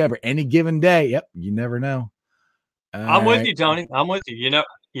Kemper, any given day. Yep, you never know. I'm with you, Tony. I'm with you. You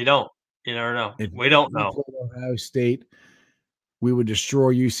don't. You never know. We don't know. Ohio State, we would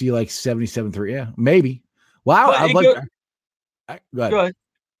destroy UC like 77-3. Yeah, maybe. Wow. Go ahead.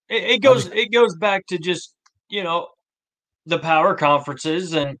 It goes back to just, the power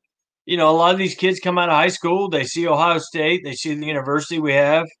conferences. And, a lot of these kids come out of high school. They see Ohio State. They see the university we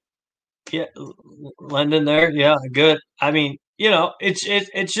have. Yeah, London there. Yeah, good. I mean,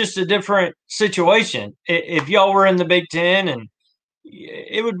 it's just a different situation. If y'all were in the Big Ten, and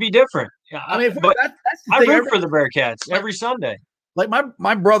it would be different. I mean, but I root for the Bearcats every Sunday. Like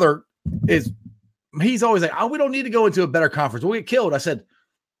my brother he's always like, oh, we don't need to go into a better conference. We'll get killed. I said,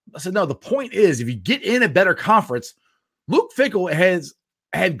 no, the point is, if you get in a better conference, Luke Fickell has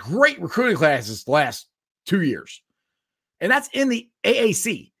had great recruiting classes the last 2 years. And that's in the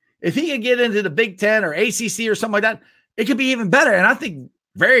AAC. If he can get into the Big Ten or ACC or something like that, it could be even better. And I think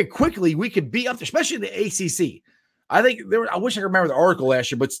very quickly we could be up there, especially the ACC. I think I wish I could remember the article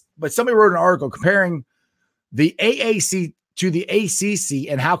last year, but somebody wrote an article comparing the AAC to the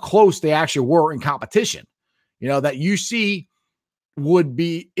ACC and how close they actually were in competition. That UC would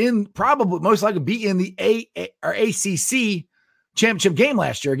be probably most likely be in the ACC championship game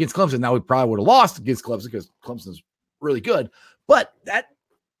last year against Clemson. Now we probably would have lost against Clemson because Clemson's really good, but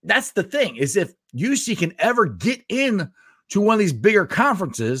that's the thing, is if UC can ever get in to one of these bigger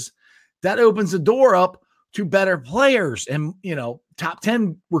conferences, that opens the door up to better players and, top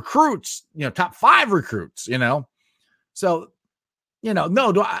 10 recruits, top 5 recruits, So, I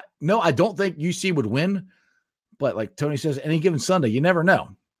don't think UC would win. But like Tony says, any given Sunday, you never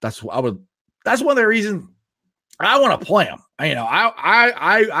know. That's one of the reasons I want to play them.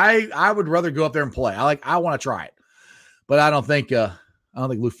 I would rather go up there and play. I want to try it, but I don't think Luke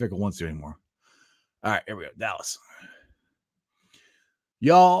Fickell wants to anymore. All right, here we go. Dallas,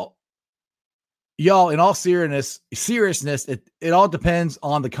 y'all. In all seriousness, it all depends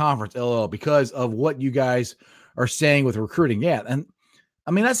on the conference, LL, because of what you guys are saying with recruiting. Yeah, and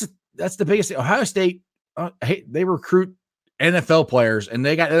I mean that's the biggest thing. Ohio State. They recruit NFL players, and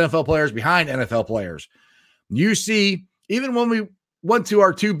they got NFL players behind NFL players. UC, even when we went to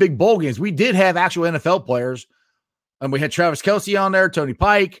our 2 big bowl games, we did have actual NFL players, and we had Travis Kelce on there, Tony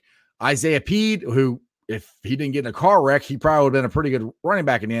Pike, Isaiah Peed, who, if he didn't get in a car wreck, he probably would have been a pretty good running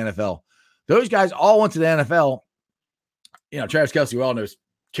back in the NFL. Those guys all went to the NFL. Travis Kelce, we all know, is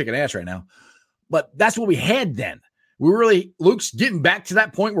kicking ass right now, but that's what we had then. Luke's getting back to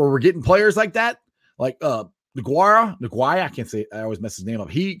that point where we're getting players like that. Like Naguara, I can't say, I always mess his name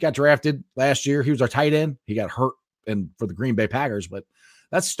up. He got drafted last year. He was our tight end. He got hurt for the Green Bay Packers, but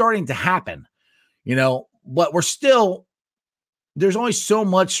that's starting to happen, but there's only so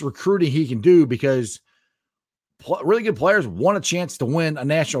much recruiting he can do because really good players want a chance to win a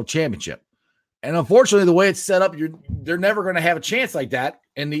national championship. And unfortunately, the way it's set up, they're never going to have a chance like that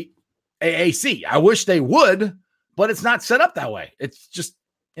in the AAC. I wish they would, but it's not set up that way. It's just,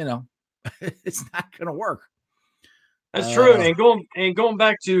 it's not going to work. That's true. And going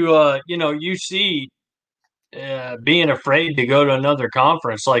back to UC being afraid to go to another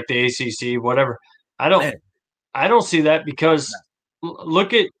conference like the ACC, whatever. I don't see that because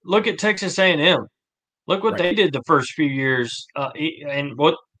look at Texas A&M. Look what they did the first few years,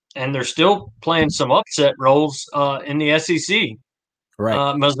 and they're still playing some upset roles in the SEC.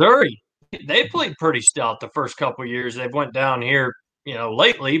 Right, Missouri, they played pretty stout the first couple of years. They went down here,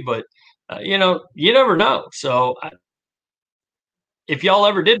 lately, but you never know. So if y'all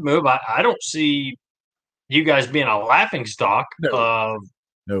ever did move, I don't see you guys being a laughing stock. No,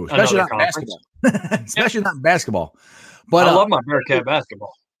 especially not in basketball. Especially not in basketball. But I love my Bearcat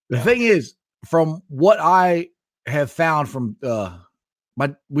basketball. The thing is, from what I have found from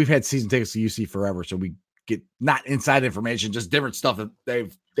we've had season tickets to UC forever, so we get not inside information, just different stuff that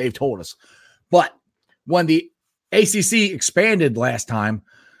they've told us. But when the ACC expanded last time,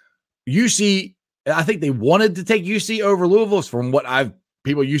 UC, I think they wanted to take UC over Louisville, from what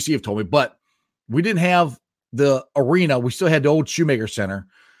people at UC have told me, but we didn't have the arena. We still had the old Shoemaker Center.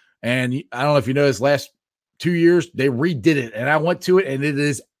 And I don't know if you noticed, last 2 years, they redid it. And I went to it, and it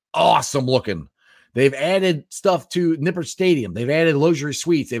is awesome looking. They've added stuff to Nippert Stadium. They've added luxury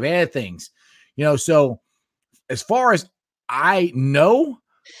suites. They've added things. So as far as I know,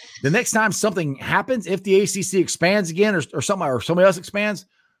 the next time something happens, if the ACC expands again or somebody else expands,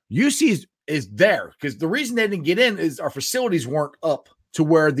 UC is there, because the reason they didn't get in is our facilities weren't up to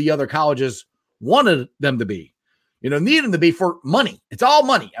where the other colleges wanted them to be. Need them to be for money. It's all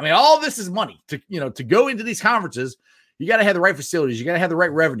money. I mean, all this is money to go into these conferences. You got to have the right facilities. You got to have the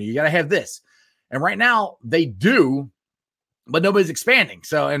right revenue. You got to have this. And right now they do, but nobody's expanding.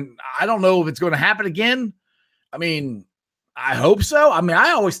 So, and I don't know if it's going to happen again. I mean, I hope so. I mean,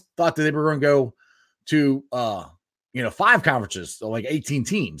 I always thought that they were going to go to, 5 conferences, so like 18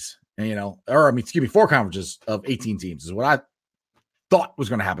 teams, and, 4 conferences of 18 teams is what I thought was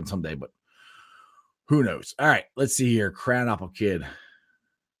going to happen someday, but who knows? All right, let's see here. Crown Apple Kid.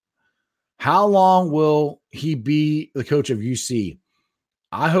 How long will he be the coach of UC?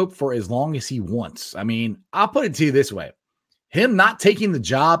 I hope for as long as he wants. I mean, I'll put it to you this way. Him not taking the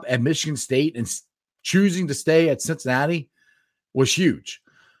job at Michigan State and choosing to stay at Cincinnati was huge.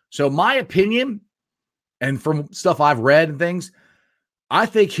 So my opinion, and from stuff I've read and things, I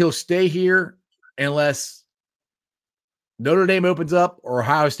think he'll stay here unless Notre Dame opens up or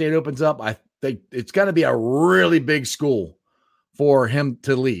Ohio State opens up. I think it's got to be a really big school for him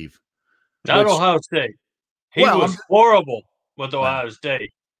to leave. Not Ohio State. He was horrible with Ohio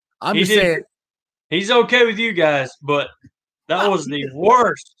State. I'm just saying. He's okay with you guys, but that was the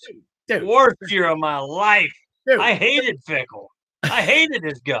worst year of my life. Dude. I hated Fickell. I hated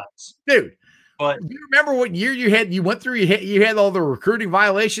his guts. Dude. But do you remember what year you went through? You had all the recruiting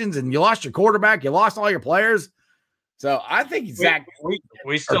violations and you lost your quarterback. You lost all your players. So I think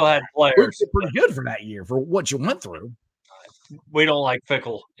we still had players. Pretty good for that year for what you went through. We don't like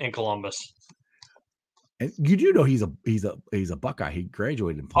Fickell in Columbus. And you do know he's a Buckeye. He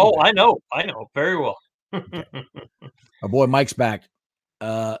graduated and played. Oh, there. I know very well. Okay. Our boy Mike's back.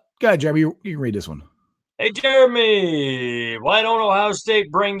 Go ahead, Jeremy. You can read this one. Hey, Jeremy, why don't Ohio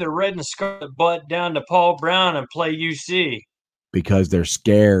State bring the red and scarlet butt down to Paul Brown and play UC? Because they're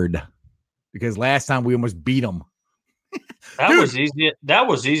scared. Because last time we almost beat them. That was easy. That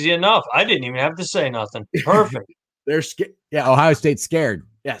was easy enough. I didn't even have to say nothing. Perfect. They're scared. Yeah, Ohio State's scared.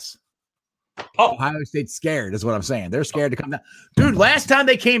 Yes. Oh. Ohio State's scared is what I'm saying. They're scared to come down. Dude, last time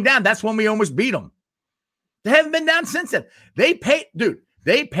they came down, that's when we almost beat them. They haven't been down since then. They paid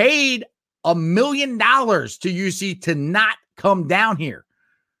 $1 million to UC to not come down here.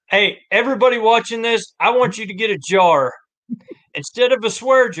 Hey, everybody watching this, I want you to get a jar. Instead of a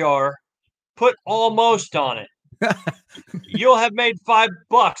swear jar, put almost on it. You'll have made $5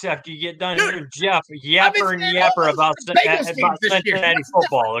 after you get done hearing Jeff yapper about Cincinnati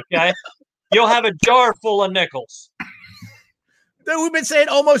football, okay? You'll have a jar full of nickels. Dude, we've been saying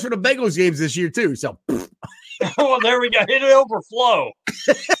almost for the Bengals games this year, too. So, well, there we go. Hit it overflow.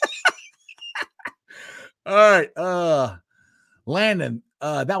 All right. Landon,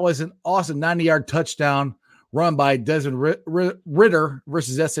 that was an awesome 90-yard touchdown run by Desmond Ritter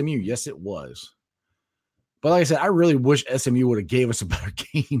versus SMU. Yes, it was. But like I said, I really wish SMU would have gave us a better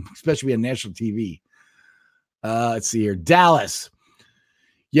game, especially on national TV. Let's see here. Dallas.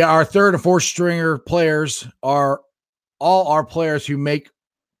 Yeah, our third and fourth stringer players are all our players who make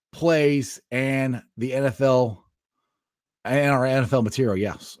plays and the NFL and our NFL material.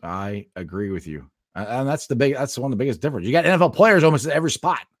 Yes, I agree with you. And that's one of the biggest difference. You got NFL players almost at every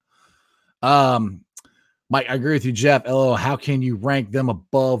spot. Mike, I agree with you, Jeff. LO, how can you rank them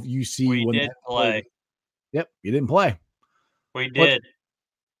above UC? We did play. Yep, you didn't play. We did.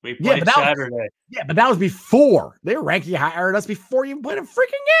 We played Saturday. But that was before. They were ranking higher than us before you played a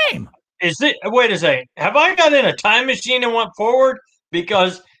freaking game. Wait a second. Have I got in a time machine and went forward?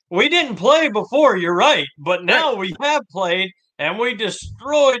 Because we didn't play before, you're right. But now we have played, and we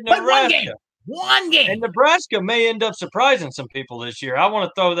destroyed Nebraska. One game. And Nebraska may end up surprising some people this year. I want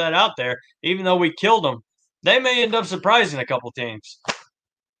to throw that out there. Even though we killed them, they may end up surprising a couple teams.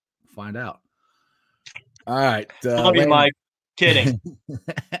 Find out. All right. Love you, Mike. Kidding.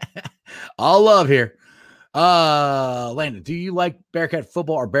 All love here. Landon, do you like Bearcat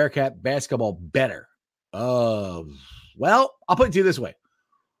football or Bearcat basketball better? Well, I'll put it to you this way.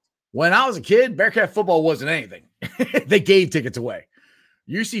 When I was a kid, Bearcat football wasn't anything. They gave tickets away.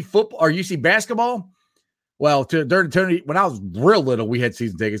 UC football or UC basketball. Well, during Tony, when I was real little, we had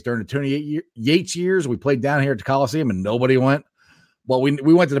season tickets during the Tony Yates years. We played down here at the Coliseum and nobody went. Well,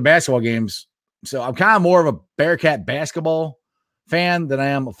 we went to the basketball games. So I'm kind of more of a Bearcat basketball fan than I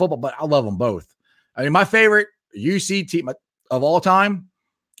am a football, but I love them both. I mean, my favorite UC team of all time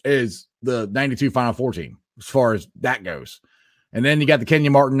is the 92 Final Four team, as far as that goes. And then you got the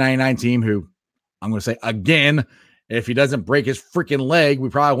Kenyon Martin 99 team, who I'm going to say again, if he doesn't break his freaking leg, we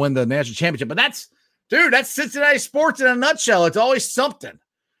probably win the national championship. But that's Cincinnati sports in a nutshell. It's always something,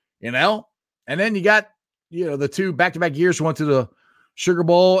 And then you got, the two back-to-back years we went to the Sugar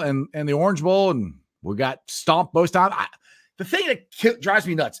Bowl and the Orange Bowl, and we got stomped both times. The thing that drives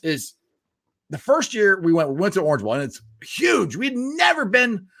me nuts is the first year we went to Orange Bowl, and it's huge. We'd never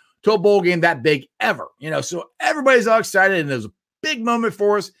been to a bowl game that big ever, so everybody's all excited, and it was a big moment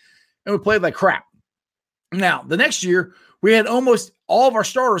for us, and we played like crap. Now, the next year, we had almost all of our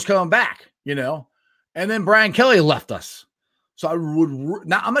starters coming back, and then Brian Kelly left us. So I'm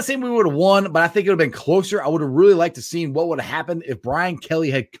not saying we would have won, but I think it would have been closer. I would have really liked to see what would have happened if Brian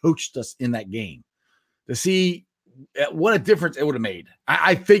Kelly had coached us in that game, to see what a difference it would have made.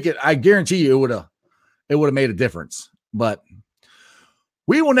 I guarantee you it would have made a difference, but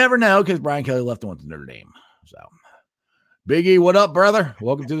we will never know because Brian Kelly left and went to Notre Dame. So, Big E, what up, brother?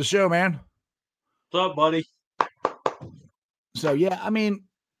 Welcome to the show, man. What's up, buddy? So, yeah, I mean,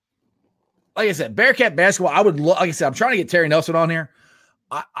 like I said, Bearcat basketball, like I said, I'm trying to get Terry Nelson on here.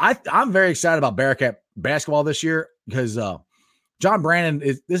 I'm very excited about Bearcat basketball this year because John Brandon,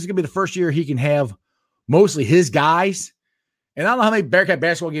 this is going to be the first year he can have mostly his guys. And I don't know how many Bearcat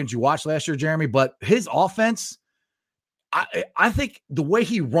basketball games you watched last year, Jeremy, but his offense, I think the way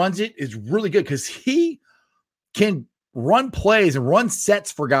he runs it is really good because he can run plays and run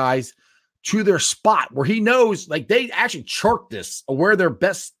sets for guys to their spot where he knows, like, they actually chart this where their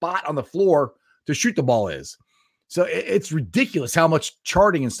best spot on the floor to shoot the ball is. So it's ridiculous how much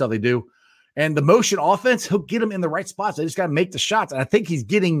charting and stuff they do. And the motion offense, he'll get them in the right spots. They just got to make the shots. And I think he's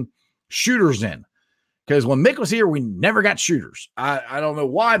getting shooters in because when Mick was here, we never got shooters. I don't know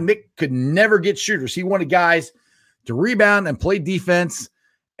why Mick could never get shooters. He wanted guys to rebound and play defense.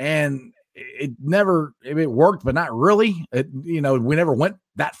 And it never it worked, but not really. We never went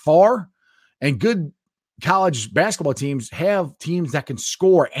that far. And good college basketball teams have teams that can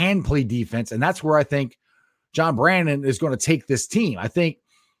score and play defense. And that's where I think John Brannen is going to take this team. I think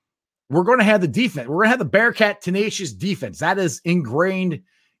we're going to have the defense. We're going to have the Bearcat tenacious defense. That is ingrained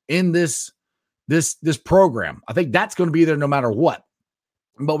in this program. I think that's going to be there no matter what.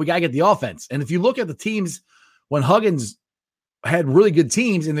 But we got to get the offense. And if you look at the teams when Huggins had really good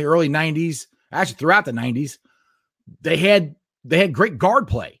teams in the early 90s, actually throughout the 90s, they had great guard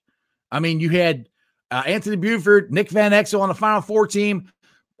play. I mean, you had Anthony Buford, Nick Van Exel on the Final Four team,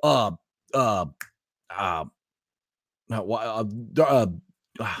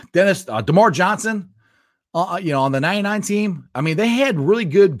 Dennis DeMar Johnson, on the 99 team. I mean, they had really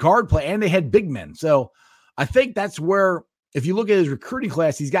good guard play and they had big men. So I think that's where, if you look at his recruiting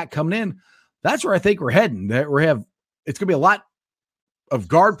class he's got coming in, that's where I think we're heading. It's going to be a lot of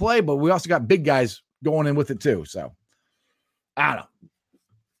guard play, but we also got big guys going in with it too. So I don't know.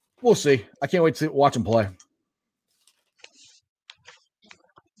 We'll see. I can't wait to watch them play.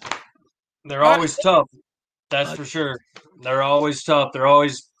 They're always tough. That's for sure. They're always tough. They're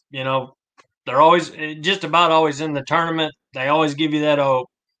always, just about always in the tournament. They always give you that hope.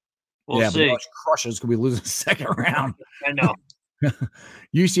 We'll see. Crushes could be losing the second round. I know.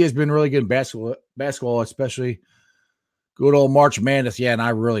 UC has been really good in basketball, especially good old March Madness. Yeah, and I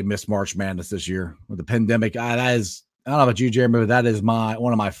really missed March Madness this year with the pandemic. I don't know about you, Jeremy, but that is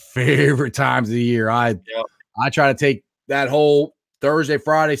one of my favorite times of the year. I try to take that whole Thursday,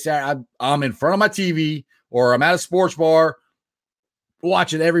 Friday, Saturday. I'm in front of my TV or I'm at a sports bar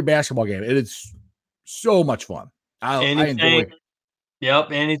watching every basketball game. It is so much fun. I enjoy it.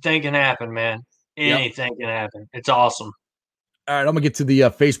 Yep, anything can happen, man. Anything can happen. It's awesome. All right, I'm going to get to the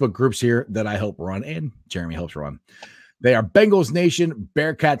Facebook groups here that I help run and Jeremy helps run. They are Bengals Nation,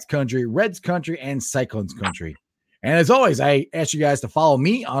 Bearcats Country, Reds Country, and Cyclones Country. And as always, I ask you guys to follow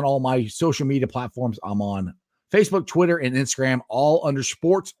me on all my social media platforms. I'm on Facebook, Twitter, and Instagram, all under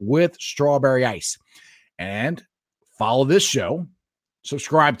Sports with Strawberry Ice. And follow this show.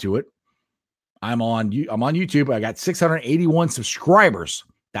 Subscribe to it. I'm on YouTube. I got 681 subscribers.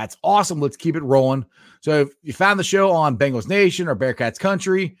 That's awesome. Let's keep it rolling. So if you found the show on Bengals Nation or Bearcats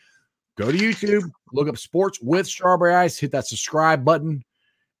Country, go to YouTube, look up Sports with Strawberry Ice, hit that subscribe button.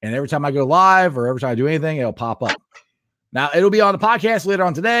 And every time I go live or every time I do anything, it'll pop up. Now, it'll be on the podcast later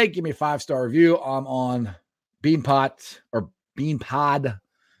on today. Give me a 5-star review. I'm on BeanPod,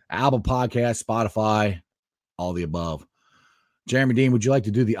 Apple Podcast, Spotify, all the above. Jeremy Dean, would you like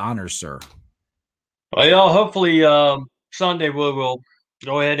to do the honors, sir? Well, hopefully Sunday we'll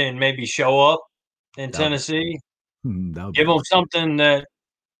go ahead and maybe show up in Tennessee. Give them something that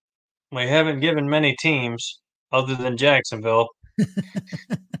we haven't given many teams other than Jacksonville.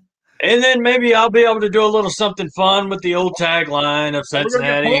 And then maybe I'll be able to do a little something fun with the old tagline of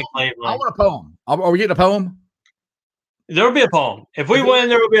Cincinnati and Cleveland. I want a poem. Are we getting a poem? There'll be a poem. If we win,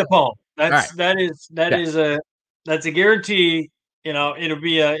 there will be a poem. That's a guarantee. It'll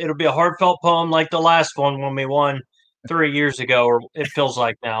be a heartfelt poem like the last one when we won 3 years ago, or it feels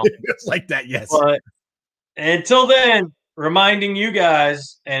like now. It feels like that, yes. But until then, reminding you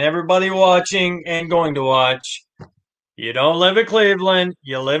guys and everybody watching and going to watch, you don't live in Cleveland.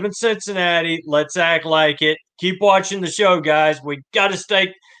 You live in Cincinnati. Let's act like it. Keep watching the show, guys. We got to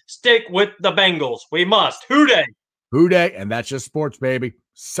stick with the Bengals. We must. Hoo-day. Hoo-day, and that's just sports, baby.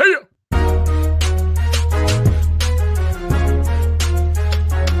 See ya.